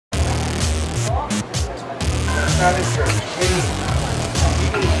Hi,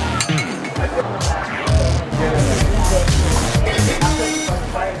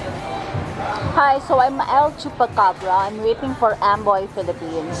 so I'm Chupacabra. I'm waiting for Amboy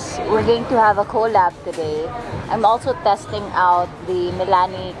Philippines. We're going to have a collab today. I'm also testing out the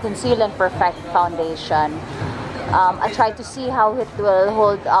Milani Conceal and Perfect foundation. I tried to see how it will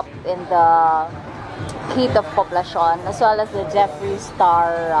hold up in the heat of poblacion, as well as the Jeffree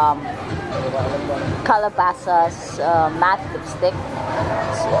Star Calabasas matte lipstick.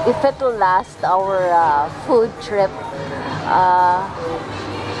 So if it will last our food trip.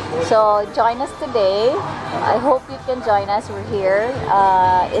 So join us today. I hope you can join us. We're here.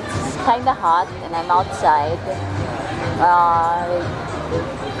 It's kind of hot and I'm outside.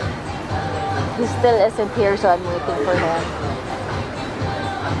 He still isn't here, so I'm waiting for him.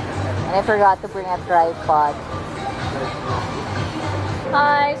 And I forgot to bring a tripod.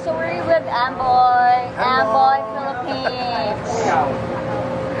 Hi, so we're with Amboy. Amboy Philippines.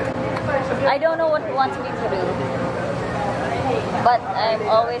 I don't know what he wants me to do, but I'm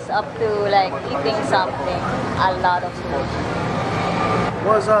always up to like eating something, a lot of food.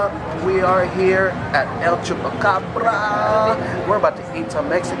 What's up? We are here at El Chupacabra. We're about to eat some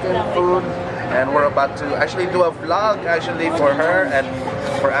Mexican food, and we're about to actually do a vlog actually for her and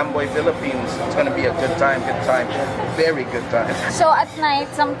for Amboy Philippines. It's gonna be a good time, very good time. So at night,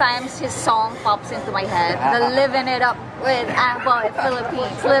 sometimes his song pops into my head, the Living It Up with Amboy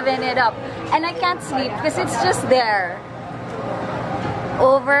Philippines, Living It Up. And I can't sleep because it's just there.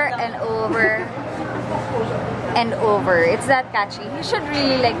 Over and over and over. It's that catchy. You should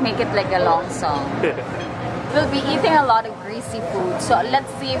really like make it like a long song. We'll be eating a lot of greasy food, so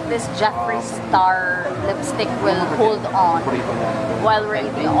let's see if this Jeffree Star lipstick will hold on while we're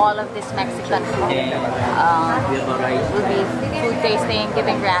eating all of this Mexican food. We'll be food tasting,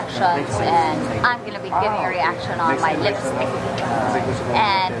 giving reactions, and I'm gonna be giving a reaction on my lipstick.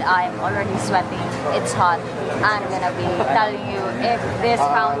 And I'm already sweating. It's hot. I'm gonna be telling you if this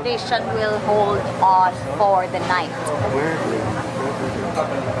foundation will hold on for the night.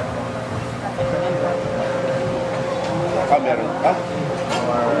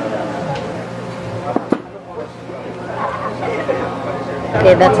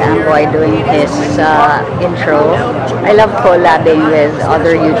 Okay, that's Amboy doing his intro. I love collabing with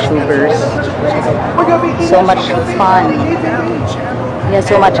other YouTubers. So much fun. He has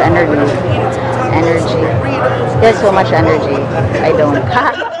so much energy. He has so much energy. I don't.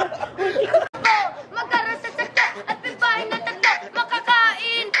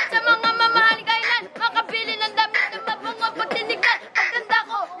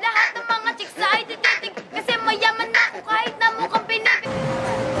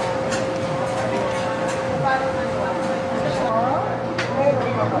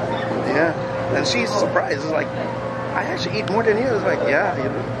 Yeah, and she's surprised. It's like, I actually eat more than you. It's like, yeah, you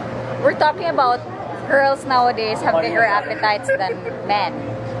do. We're talking about girls nowadays have bigger appetites than men.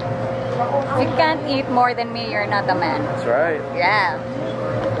 If you can't eat more than me, you're not a man. That's right. Yeah.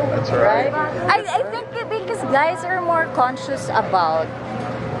 That's right. I think because guys are more conscious about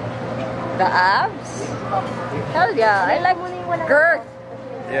the abs. Hell yeah, I like girth.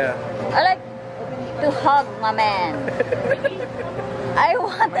 Yeah. I like to hug my man. I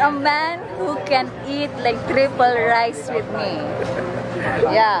want a man who can eat like triple rice with me.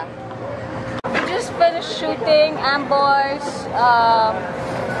 Yeah. We just finished shooting Amboy's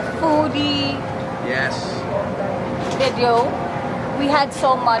foodie video. We had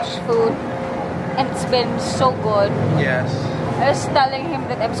so much food and it's been so good. Yes. I was telling him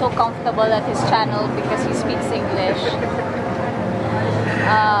that I'm so comfortable at his channel because he speaks English.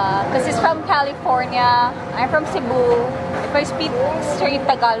 Because he's from California, I'm from Cebu. If I speak straight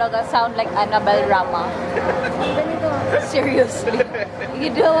Tagalog, I sound like Annabelle Rama. Seriously.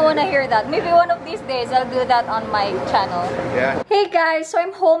 You don't want to hear that. Maybe one of these days, I'll do that on my channel. Yeah. Hey guys, so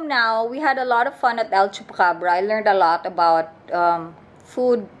I'm home now. We had a lot of fun at El Chupacabra. I learned a lot about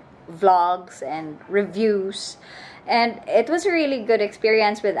food vlogs and reviews. And it was a really good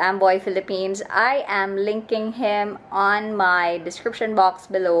experience with Amboy Philippines. I am linking him on my description box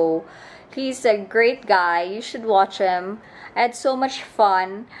below. He's a great guy. You should watch him. I had so much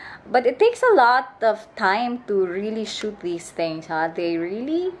fun. But it takes a lot of time to really shoot these things. They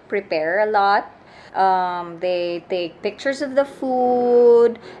really prepare a lot. They take pictures of the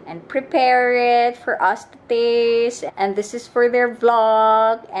food and prepare it for us to taste. And this is for their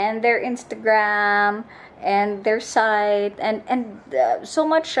vlog and their Instagram and their site and so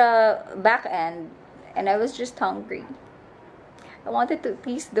much back end, and I was just hungry. I wanted to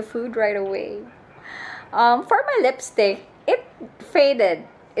taste the food right away. For my lipstick, it faded.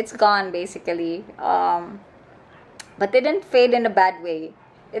 It's gone basically. but it didn't fade in a bad way.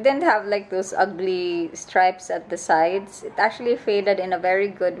 It didn't have like those ugly stripes at the sides. It actually faded in a very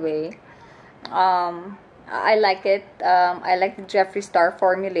good way. I like it. I like the Jeffree Star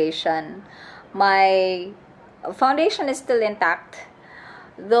formulation. My foundation is still intact,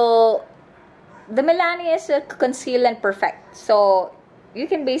 though the Milani is a conceal and perfect, so you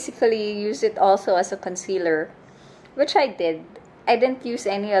can basically use it also as a concealer, which I did. I didn't use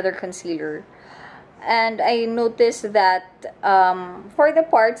any other concealer. And I noticed that for the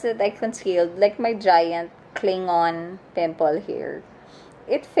parts that I concealed, like my giant Klingon pimple here,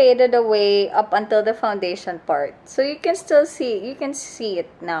 it faded away up until the foundation part. So you can still see, you can see it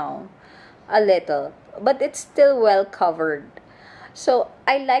now a little, but it's still well covered. So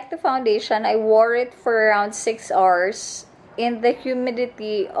I like the foundation. I wore it for around 6 hours in the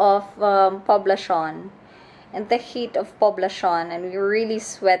humidity of Poblacion and the heat of Poblacion, and we were really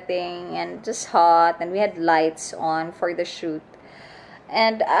sweating and just hot, and we had lights on for the shoot.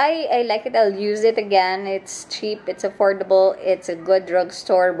 And I like it. I'll use it again. It's cheap, it's affordable, it's a good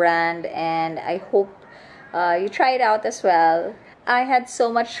drugstore brand, and I hope you try it out as well. I had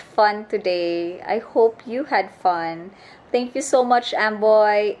so much fun today. I hope you had fun. Thank you so much,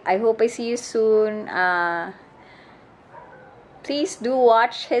 Amboy. I hope I see you soon. Please do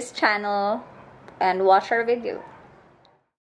watch his channel and watch our video.